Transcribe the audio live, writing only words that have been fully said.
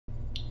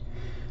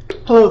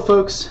Hello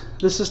folks,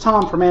 this is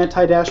Tom from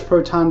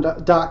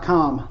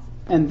anti-proton.com,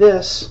 and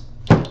this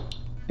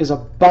is a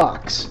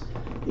box.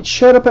 It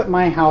showed up at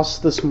my house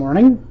this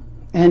morning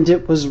and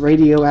it was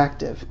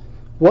radioactive.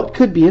 What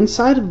could be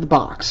inside of the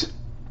box?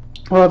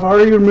 Well, I've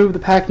already removed the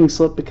packing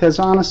slip because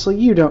honestly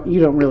you don't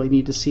really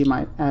need to see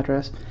my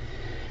address.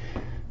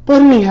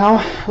 But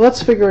anyhow,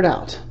 let's figure it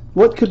out.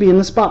 What could be in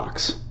this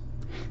box?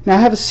 Now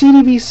I have a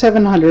CDV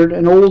 700,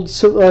 an old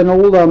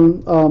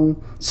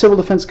civil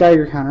defense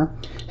Geiger counter.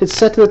 It's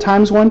set to the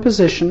 ×1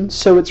 position,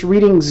 so it's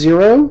reading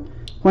 0,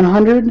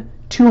 100,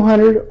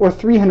 200, or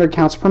 300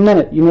 counts per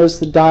minute. You notice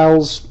the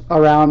dial's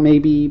around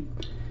maybe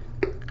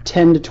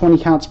 10 to 20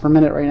 counts per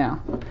minute right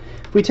now.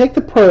 If we take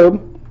the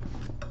probe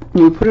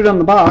and we put it on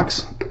the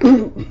box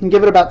and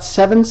give it about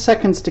 7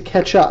 seconds to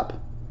catch up,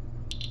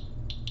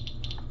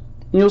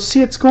 you'll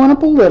see it's going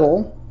up a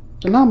little,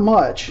 but not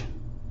much.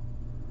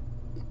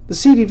 The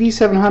CDV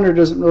 700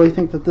 doesn't really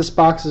think that this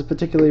box is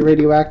particularly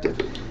radioactive.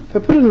 If I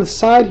put it on the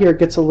side here, it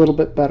gets a little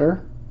bit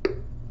better.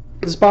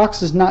 This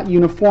box is not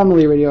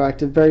uniformly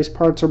radioactive. Various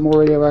parts are more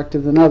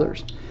radioactive than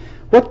others.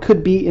 What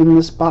could be in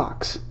this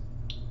box?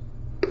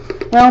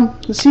 Well,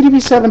 the CDV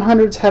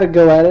 700's had a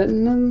go at it,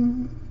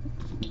 and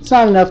it's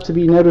not enough to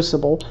be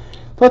noticeable.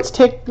 Let's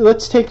take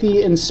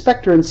the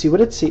inspector and see what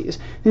it sees.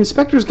 The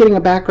inspector is getting a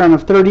background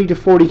of 30 to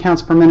 40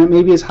 counts per minute,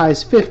 maybe as high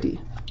as 50.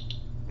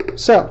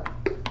 So,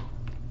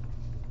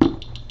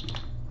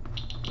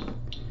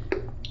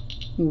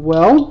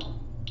 well,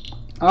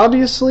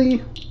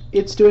 obviously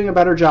it's doing a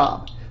better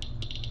job.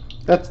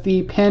 That's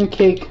the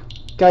pancake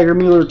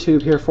Geiger-Müller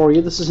tube here for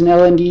you. This is an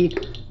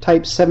LND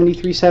type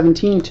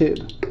 7317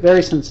 tube.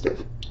 Very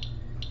sensitive.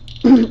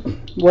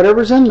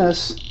 Whatever's in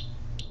this,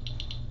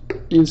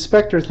 the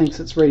inspector thinks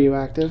it's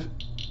radioactive.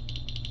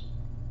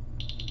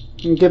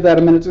 You can give that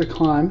a minute to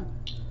climb.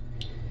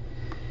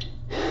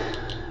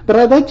 But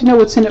I'd like to know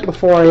what's in it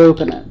before I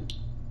open it.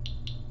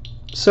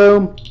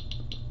 So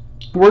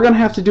we're going to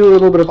have to do a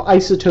little bit of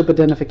isotope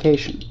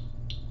identification.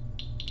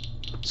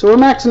 So we're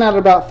maxing out at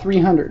about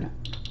 300,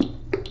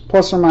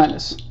 plus or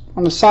minus.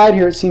 On the side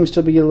here it seems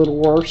to be a little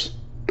worse.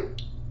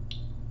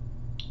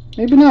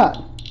 Maybe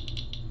not.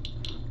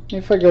 Maybe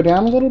if I go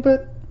down a little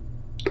bit?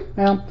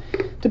 Well,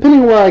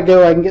 depending on where I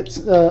go, I can get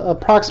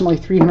approximately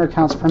 300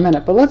 counts per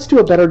minute. But let's do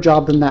a better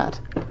job than that.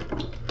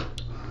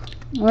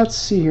 Let's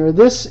see here.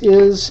 This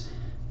is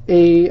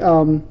a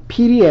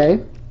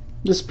PDA.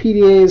 This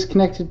PDA is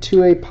connected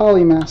to a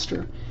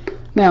polymaster.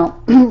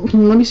 Now,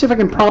 let me see if I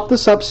can prop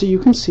this up so you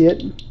can see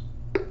it.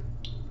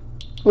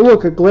 Oh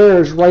look, a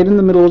glare is right in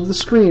the middle of the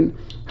screen.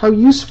 How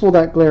useful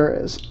that glare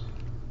is.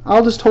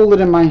 I'll just hold it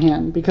in my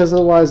hand because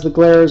otherwise the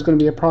glare is going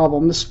to be a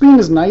problem. The screen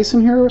is nice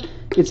in here.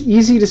 It's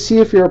easy to see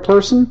if you're a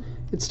person.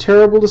 It's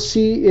terrible to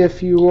see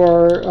if you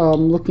are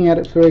looking at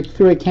it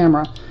through a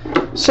camera.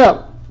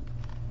 So,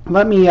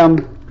 let me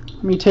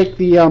take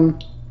the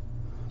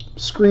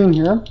screen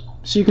here.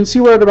 So you can see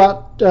we're at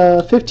about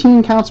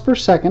 15 counts per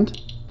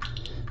second,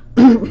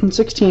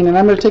 16, and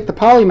I'm going to take the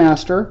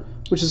polymaster,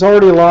 which is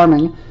already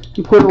alarming,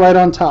 and put it right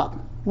on top.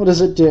 What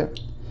does it do?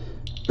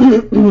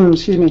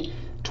 Excuse me,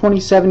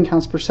 27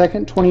 counts per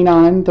second,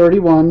 29,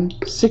 31,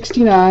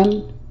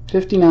 69,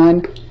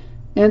 59,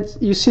 and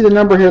you see the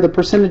number here, the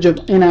percentage of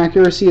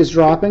inaccuracy is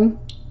dropping.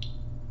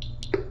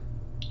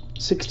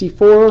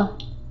 64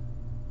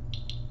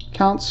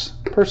 counts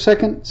per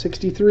second,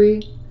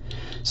 63.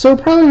 So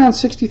probably around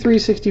 63,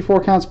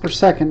 64 counts per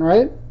second,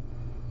 right?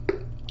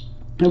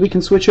 And we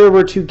can switch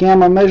over to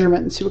gamma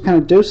measurement and see what kind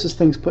of dose this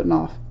thing's putting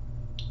off.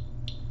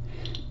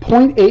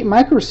 0.8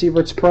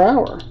 microsieverts per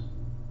hour.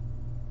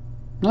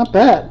 Not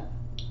bad.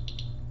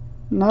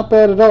 Not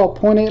bad at all.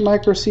 0.8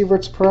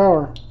 microsieverts per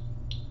hour.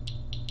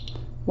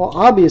 Well,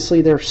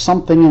 obviously there's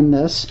something in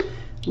this.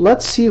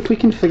 Let's see if we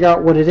can figure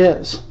out what it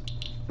is.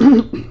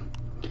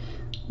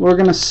 We're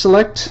going to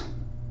select,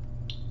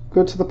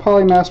 go to the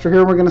polymaster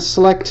here, we're going to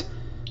select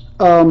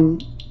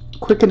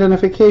quick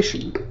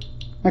identification.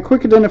 Now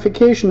quick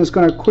identification is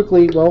going to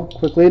quickly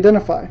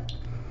identify.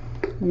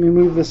 Let me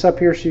move this up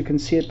here so you can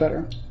see it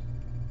better.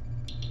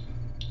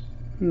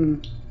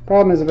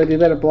 Problem is if I do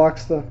that it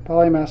blocks the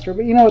polymaster,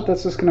 but you know what,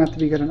 that's just going to have to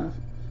be good enough.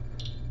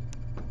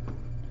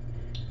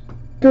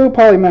 Go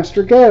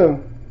polymaster,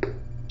 go!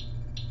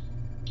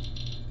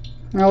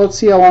 Now let's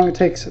see how long it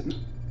takes it.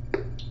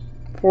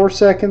 4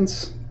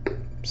 seconds,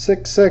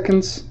 6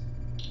 seconds,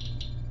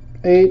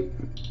 8,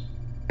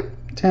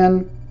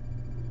 10.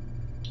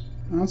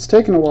 Well, it's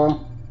taking a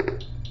while.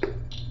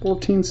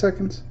 14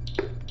 seconds.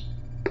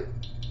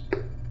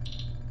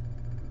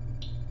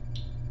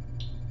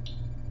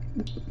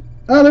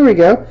 Oh, there we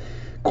go.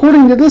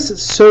 According to this,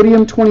 it's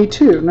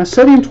sodium-22. Now,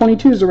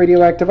 sodium-22 is a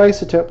radioactive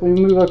isotope. Let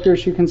me move up here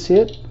so you can see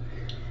it.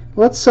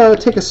 Let's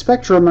take a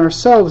spectrum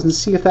ourselves and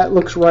see if that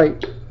looks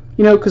right.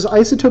 You know, because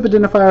isotope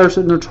identifiers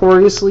are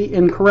notoriously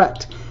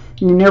incorrect.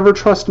 You never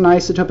trust an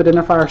isotope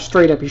identifier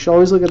straight up. You should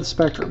always look at the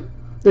spectrum.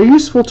 They're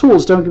useful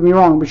tools, don't get me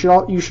wrong, but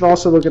you should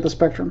also look at the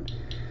spectrum.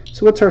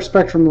 So what's our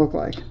spectrum look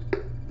like?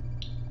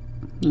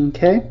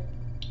 Okay.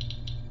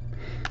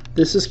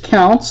 This is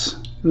counts.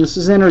 And this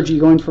is energy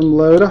going from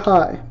low to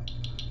high.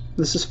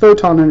 This is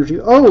photon energy.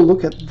 Oh,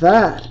 look at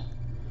that.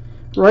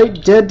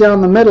 Right dead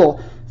down the middle.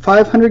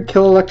 500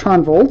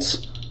 kiloelectron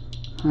volts.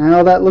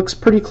 Well, that looks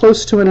pretty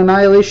close to an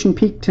annihilation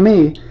peak to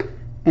me.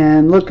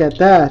 And look at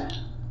that.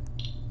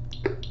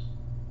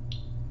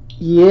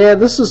 Yeah,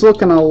 this is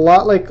looking a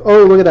lot like,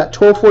 oh, look at that,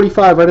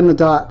 1245 right in the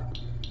dot.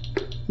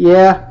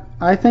 Yeah,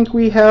 I think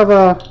we have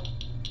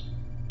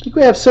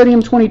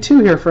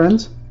sodium-22 here,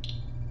 friends.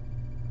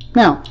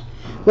 Now,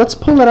 let's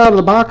pull it out of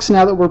the box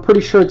now that we're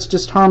pretty sure it's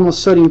just harmless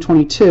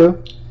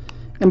sodium-22.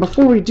 And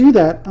before we do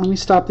that, let me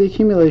stop the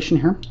accumulation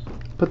here.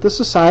 Put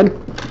this aside.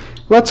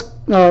 Let's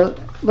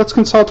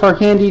consult our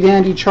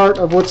handy-dandy chart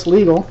of what's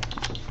legal.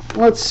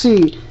 Let's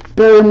see.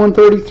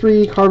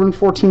 Barium-133,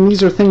 carbon-14,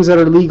 these are things that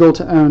are legal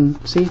to own.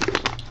 See?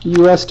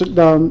 U.S.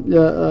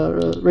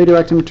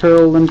 radioactive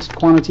material, limited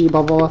quantity,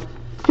 blah, blah, blah.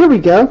 Here we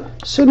go.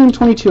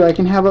 Sodium-22, I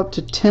can have up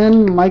to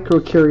 10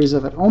 microcuries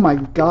of it. Oh my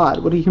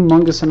god, what a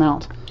humongous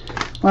amount.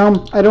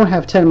 Well, I don't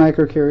have 10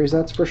 microcuries,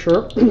 that's for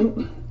sure.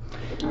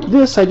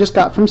 This I just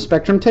got from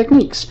Spectrum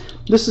Techniques.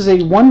 This is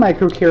a 1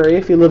 microcurie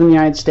if you live in the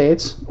United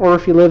States, or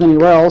if you live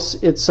anywhere else,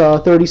 it's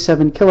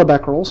 37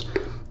 kilobecquerels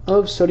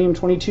of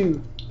sodium-22.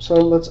 So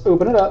let's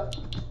open it up.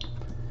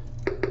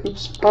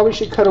 Oops, probably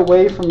should cut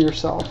away from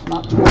yourself,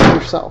 not towards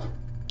yourself.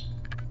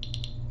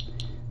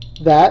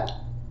 That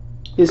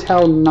is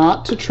how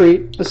not to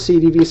treat a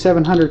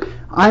CDV-700.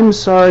 I'm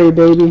sorry,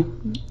 baby.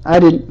 I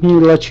didn't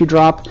mean to let you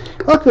drop.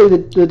 Luckily,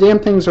 the damn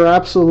things are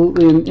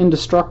absolutely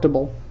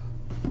indestructible.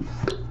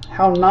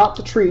 How not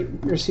to treat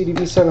your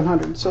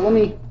CDV-700. So let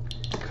me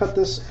cut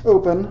this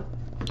open.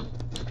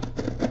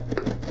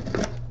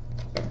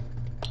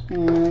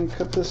 And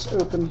cut this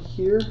open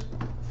here.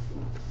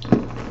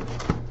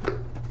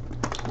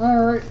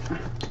 Alright.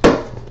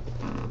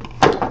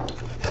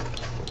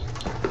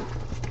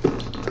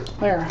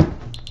 There.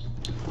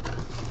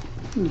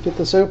 Let me get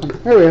this open.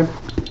 There we go.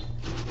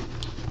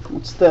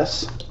 What's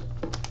this?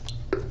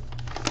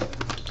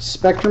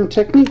 Spectrum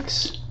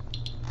Techniques.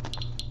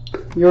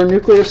 Your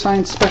nuclear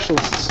science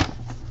specialists.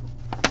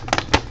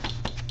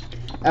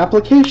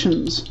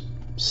 Applications.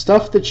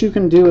 Stuff that you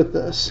can do with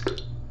this.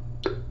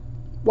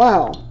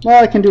 Wow.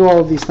 Well, I can do all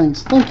of these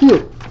things. Thank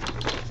you.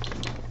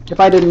 If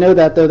I didn't know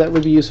that, though, that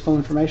would be useful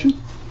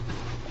information.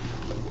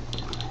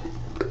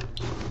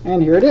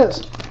 And here it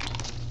is.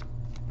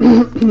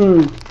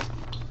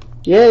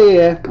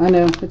 Yeah, I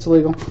know, it's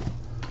illegal.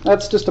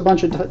 That's just a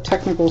bunch of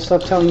technical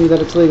stuff telling you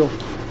that it's legal.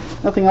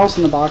 Nothing else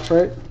in the box,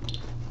 right?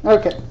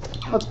 Okay,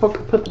 let's put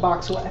the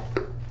box away.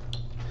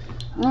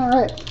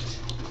 Alright,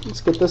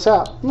 let's get this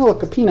out. Oh,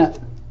 look, a peanut.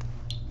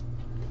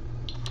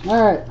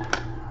 Alright,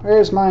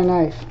 where's my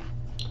knife?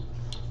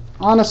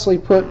 Honestly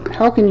put,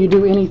 how can you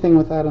do anything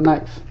without a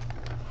knife?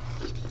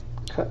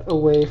 Cut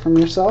away from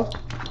yourself.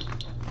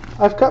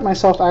 I've cut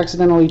myself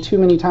accidentally too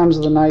many times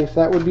with a knife.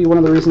 That would be one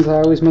of the reasons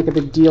I always make a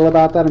big deal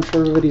about that. I'm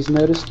sure everybody's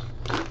noticed.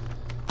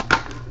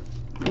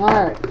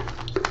 Alright.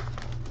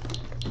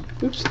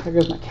 Oops, there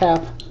goes my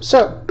cap.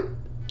 So,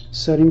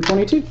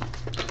 sodium-22.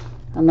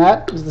 And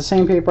that is the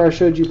same paper I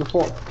showed you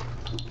before.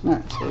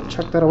 Alright, so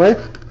chuck that away.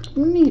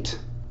 Neat.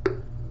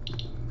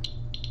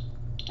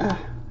 Ah,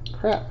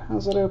 crap.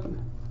 How's that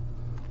open?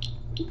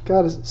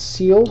 God, is it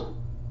sealed?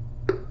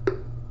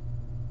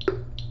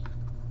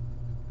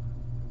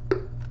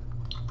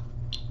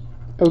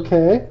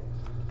 Okay.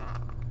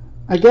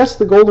 I guess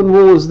the golden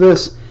rule is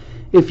this.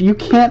 If you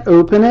can't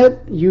open it,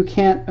 you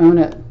can't own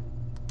it.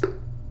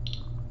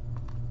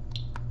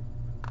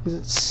 Is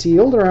it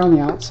sealed around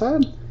the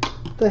outside?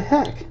 What the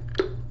heck?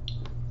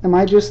 Am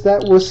I just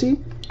that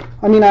wussy?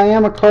 I mean, I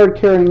am a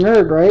card-carrying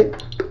nerd, right?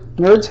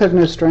 Nerds have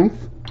no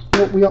strength.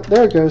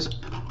 There it goes.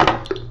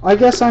 I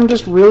guess I'm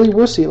just really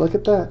wussy. Look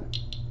at that.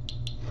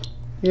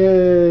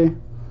 Yay.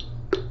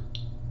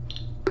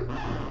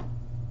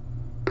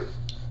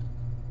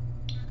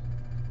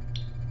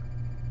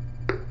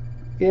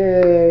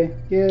 Yay,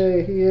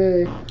 yay,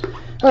 yay.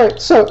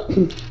 Alright, so,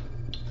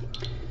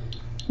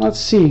 let's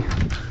see.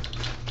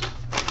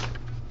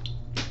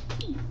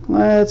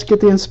 Let's get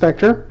the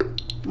inspector,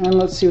 and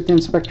let's see what the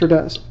inspector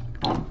does.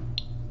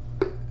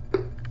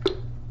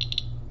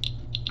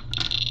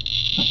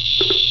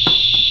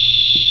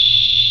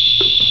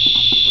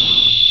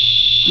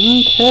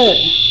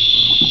 Okay.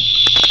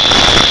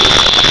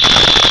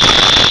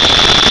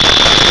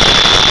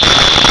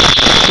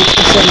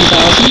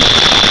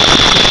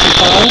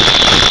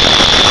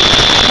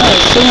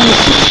 Alright, so we're in the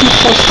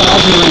 60,000+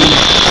 range.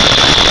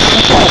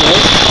 That's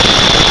alright.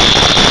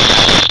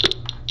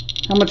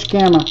 How much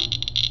gamma?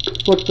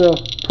 Flip the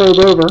probe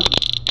over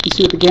and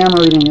see what the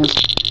gamma reading is.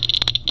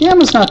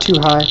 Gamma's not too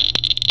high.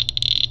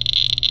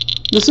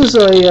 This is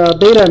a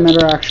beta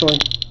emitter, actually.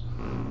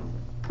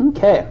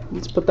 Okay,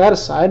 let's put that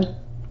aside.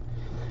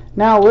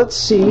 Now let's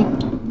see,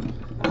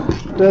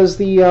 does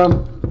the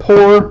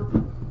poor,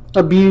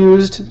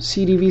 abused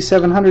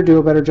CDV-700 do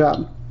a better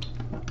job?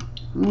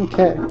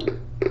 Okay.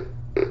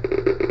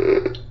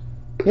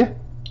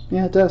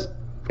 Yeah, it does.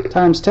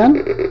 Times 10.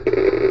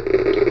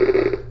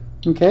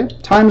 Okay,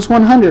 times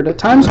 100. At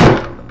times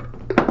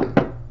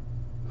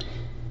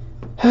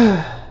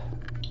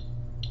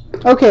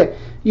Okay,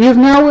 you have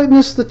now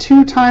witnessed the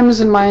 2 times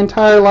in my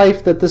entire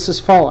life that this has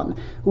fallen.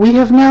 We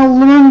have now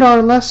learned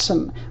our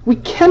lesson. We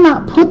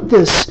cannot put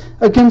this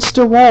against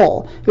a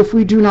wall if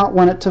we do not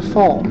want it to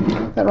fall.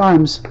 That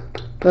rhymes,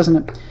 doesn't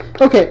it?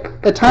 Okay,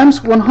 at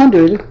times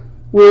 100,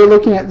 we're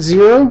looking at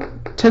 0,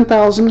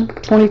 10,000,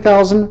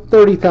 20,000,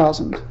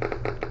 30,000.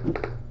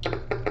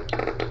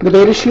 The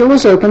beta shield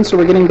is open, so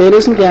we're getting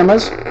betas and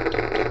gammas.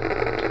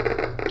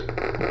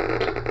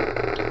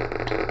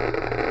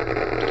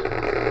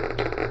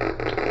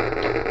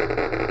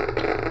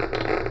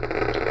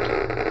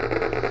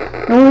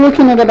 And we're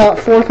looking at about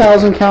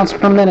 4,000 counts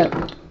per minute.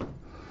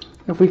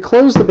 If we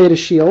close the beta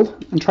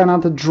shield and try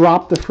not to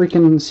drop the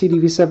freaking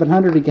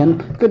CDV700 again,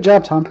 good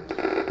job, Tom.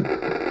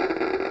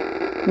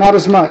 Not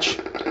as much.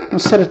 We'll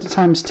set it to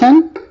times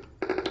 10.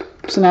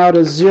 So now it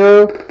is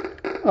 0,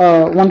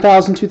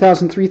 1,000,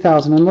 2,000,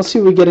 3,000. And let's see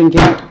what we get in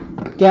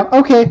gam.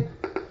 Okay,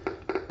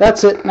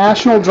 that's it.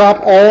 National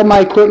Drop All My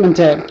Equipment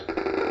Day.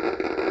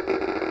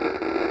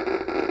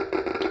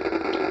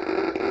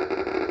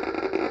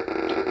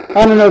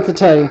 I don't know what to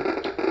tell you.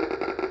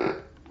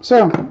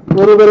 So, a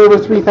little bit over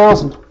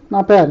 3,000.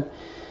 Not bad.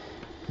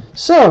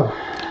 So,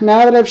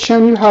 now that I've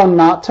shown you how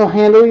not to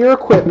handle your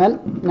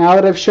equipment, now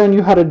that I've shown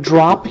you how to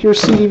drop your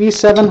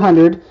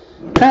CDV700,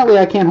 apparently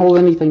I can't hold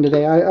anything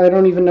today. I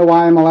don't even know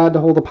why I'm allowed to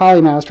hold the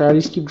Polymaster. I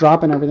just keep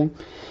dropping everything.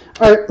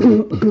 Alright,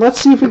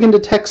 let's see if we can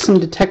detect some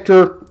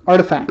detector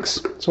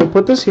artifacts. So we'll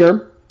put this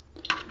here.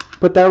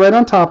 Put that right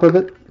on top of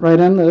it, right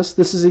on this.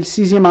 This is a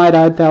cesium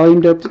iodide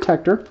thallium dope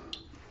detector.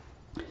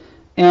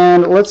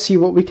 And let's see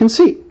what we can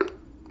see.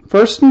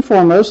 First and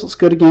foremost, let's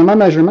go to gamma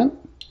measurement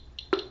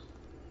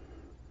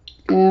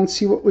and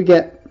see what we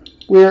get.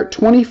 We're at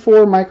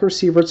 24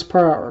 microsieverts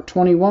per hour.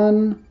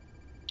 21,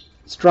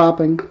 it's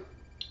dropping.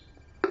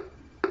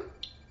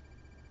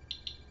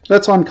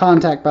 That's on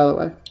contact, by the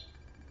way.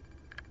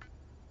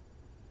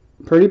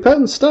 Pretty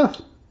potent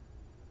stuff.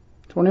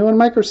 21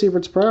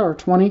 microsieverts per hour.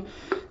 20,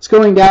 it's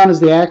going down as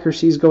the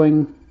accuracy is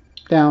going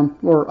down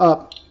or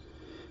up.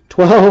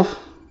 12,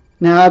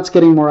 now it's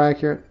getting more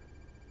accurate.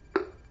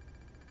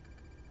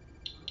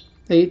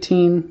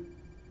 18,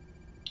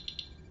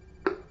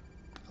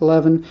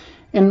 11,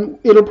 and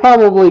it'll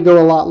probably go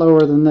a lot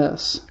lower than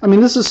this. I mean,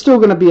 this is still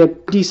going to be a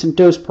decent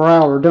dose per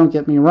hour, don't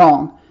get me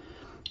wrong,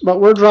 but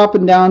we're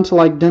dropping down to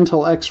like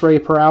dental x-ray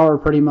per hour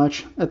pretty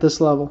much at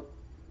this level.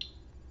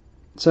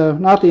 So,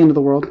 not the end of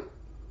the world.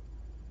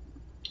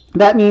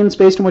 That means,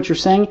 based on what you're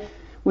saying,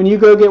 when you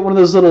go get one of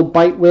those little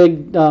bite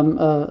wig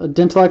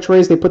dental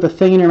x-rays, they put the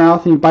thing in your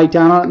mouth and you bite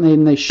down on it and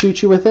then they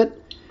shoot you with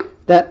it.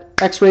 That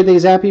x-ray they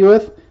zap you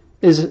with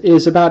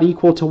is about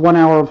equal to 1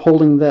 hour of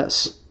holding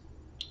this.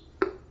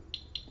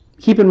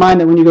 Keep in mind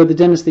that when you go to the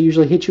dentist, they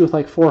usually hit you with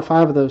like 4 or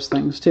 5 of those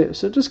things too.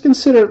 So just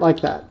consider it like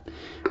that.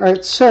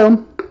 Alright,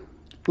 so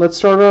let's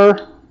start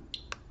our...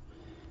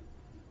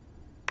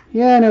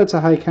 Yeah, I know it's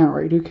a high count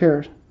rate. Who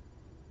cares?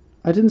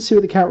 I didn't see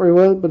what the count rate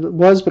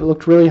was, but it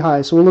looked really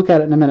high. So we'll look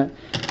at it in a minute.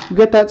 We'll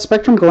get that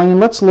spectrum going, and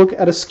let's look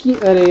at a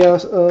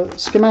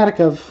schematic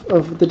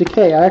of the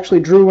decay. I actually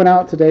drew one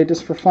out today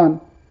just for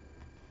fun.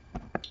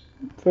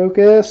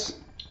 Focus.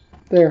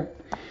 There.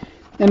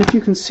 And if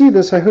you can see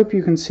this, I hope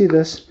you can see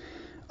this.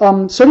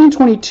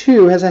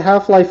 Sodium-22 has a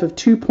half-life of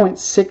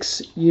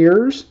 2.6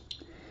 years.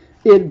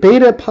 It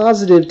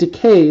beta-positive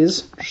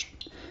decays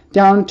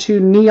down to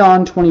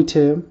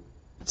neon-22.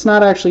 It's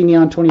not actually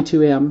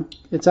neon-22M.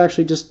 It's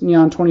actually just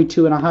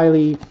neon-22 in a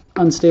highly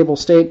unstable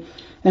state.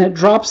 And it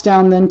drops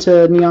down then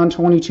to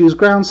neon-22's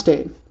ground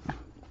state.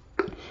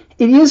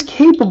 It is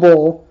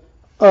capable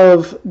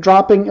of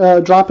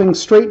dropping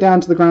straight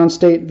down to the ground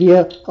state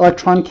via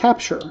electron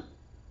capture.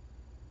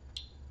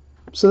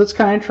 So that's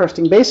kind of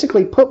interesting.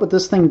 Basically, what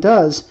this thing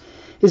does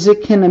is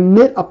it can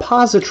emit a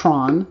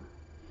positron,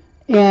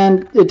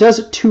 and it does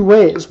it 2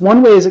 ways.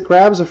 One way is it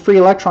grabs a free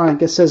electron and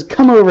it says,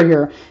 "Come over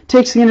here,"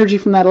 takes the energy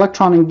from that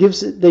electron and gives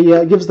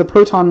the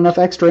proton enough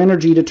extra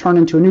energy to turn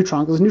into a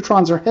neutron, because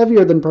neutrons are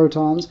heavier than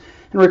protons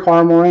and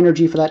require more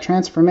energy for that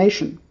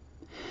transformation.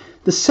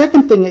 The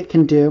second thing it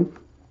can do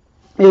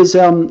is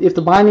if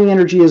the binding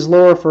energy is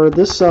lower for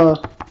this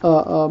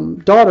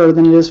daughter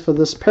than it is for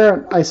this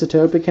parent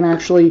isotope, it can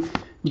actually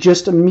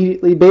just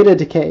immediately beta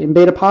decay and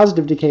beta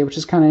positive decay, which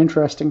is kind of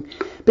interesting.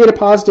 Beta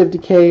positive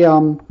decay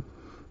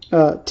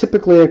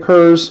typically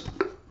occurs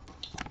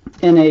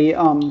in a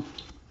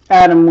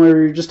atom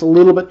where you're just a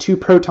little bit too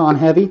proton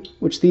heavy,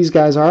 which these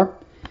guys are.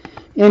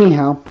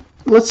 Anyhow,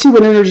 let's see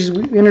what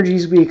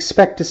energies we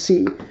expect to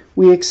see.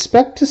 We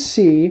expect to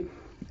see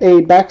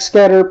a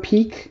backscatter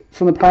peak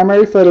from the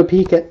primary photo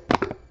peak at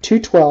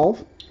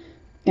 212,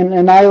 an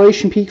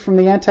annihilation peak from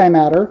the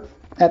antimatter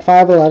at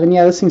 511.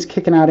 Yeah, this thing's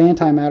kicking out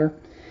antimatter.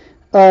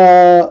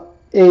 A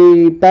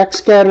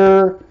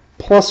backscatter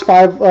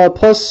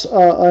plus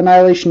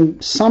annihilation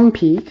sum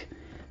peak,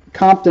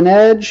 Compton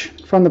edge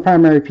from the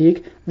primary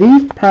peak,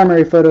 the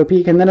primary photo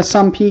peak, and then a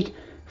sum peak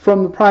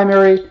from the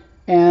primary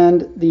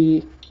and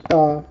the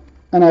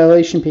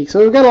annihilation peak. So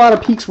we've got a lot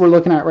of peaks we're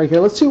looking at right here.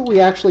 Let's see what we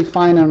actually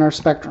find on our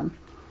spectrum.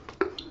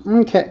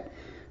 Okay,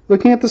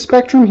 looking at the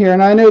spectrum here,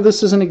 and I know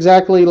this isn't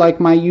exactly like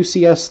my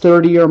UCS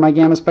 30 or my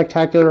Gamma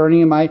Spectacular or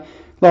any of my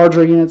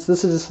larger units.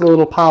 This is just a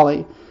little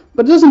poly,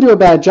 but it doesn't do a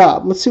bad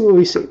job. Let's see what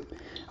we see.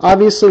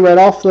 Obviously, right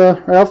off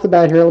the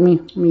bat here,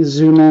 let me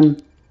zoom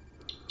in.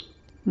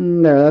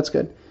 There, that's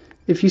good.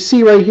 If you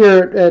see right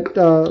here,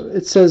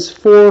 it says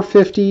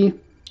 450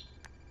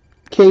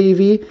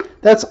 keV.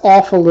 That's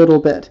off a little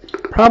bit,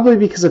 probably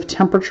because of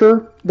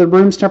temperature. The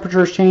room's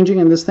temperature is changing,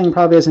 and this thing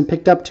probably hasn't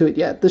picked up to it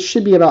yet. This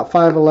should be about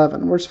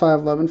 511. Where's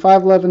 511?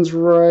 511's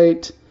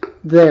right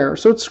there,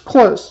 so it's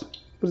close,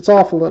 but it's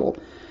off a little.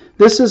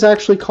 This is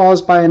actually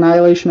caused by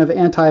annihilation of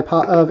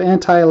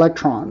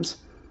anti-electrons.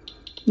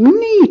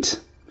 Neat.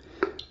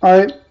 All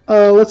right,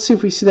 let's see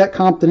if we see that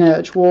Compton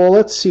edge. Well,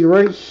 let's see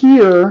right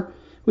here.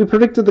 We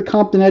predicted the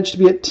Compton edge to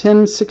be at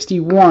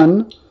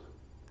 1061.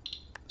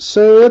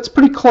 So that's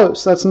pretty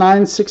close. That's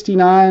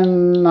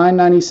 969,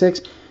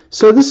 996.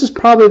 So this is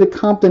probably the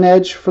Compton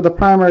edge for the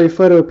primary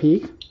photo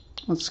peak.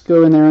 Let's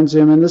go in there and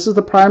zoom in. This is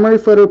the primary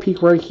photo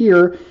peak right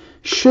here.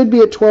 Should be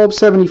at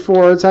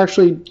 1274. It's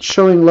actually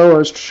showing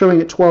lower. It's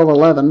showing at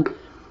 1211.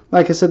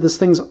 Like I said, this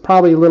thing's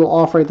probably a little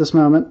off right this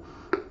moment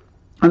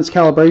on its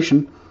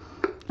calibration.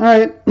 All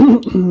right,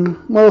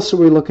 what else are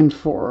we looking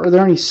for? Are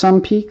there any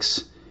sun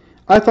peaks?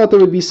 I thought there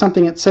would be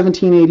something at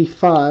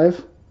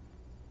 1785.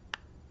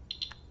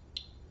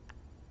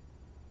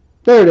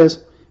 There it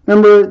is.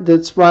 Remember,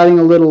 that's riding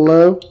a little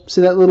low.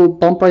 See that little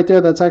bump right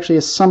there? That's actually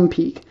a sun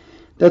peak.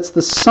 That's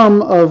the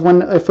sum of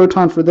when a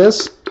photon for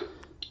this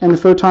and the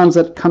photons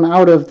that come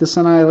out of this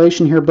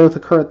annihilation here both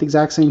occur at the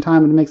exact same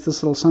time, and it makes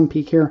this little sun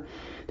peak here.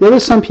 The other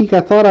sun peak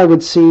I thought I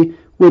would see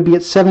would be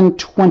at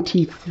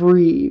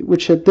 723,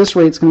 which at this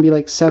rate is going to be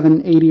like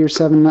 780 or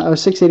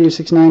 680 or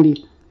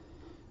 690.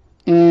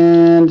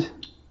 And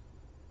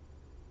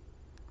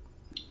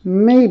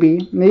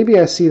maybe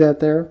I see that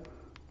there.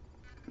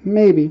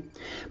 Maybe.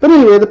 But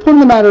anyway, the point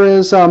of the matter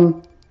is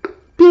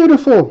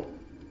beautiful,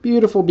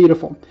 beautiful,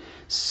 beautiful.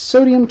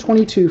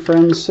 Sodium-22,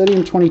 friends.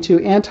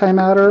 Sodium-22,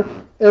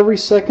 antimatter every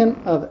second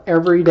of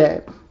every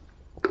day.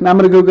 Now I'm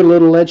going to go get a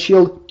little lead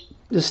shield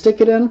to stick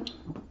it in,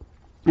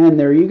 and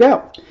there you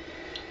go.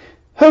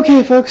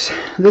 Okay, folks,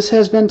 this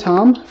has been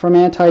Tom from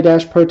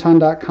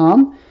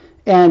anti-proton.com.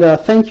 And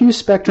thank you,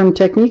 Spectrum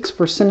Techniques,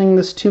 for sending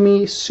this to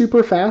me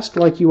super fast,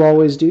 like you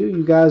always do.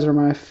 You guys are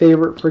my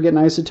favorite for getting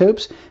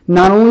isotopes.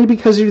 Not only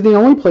because you're the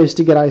only place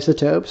to get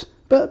isotopes,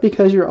 but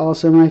because you're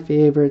also my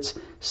favorites.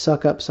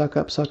 Suck up, suck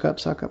up, suck up,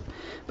 suck up.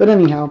 But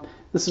anyhow,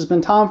 this has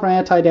been Tom from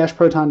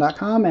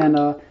anti-proton.com, and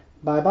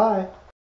bye-bye.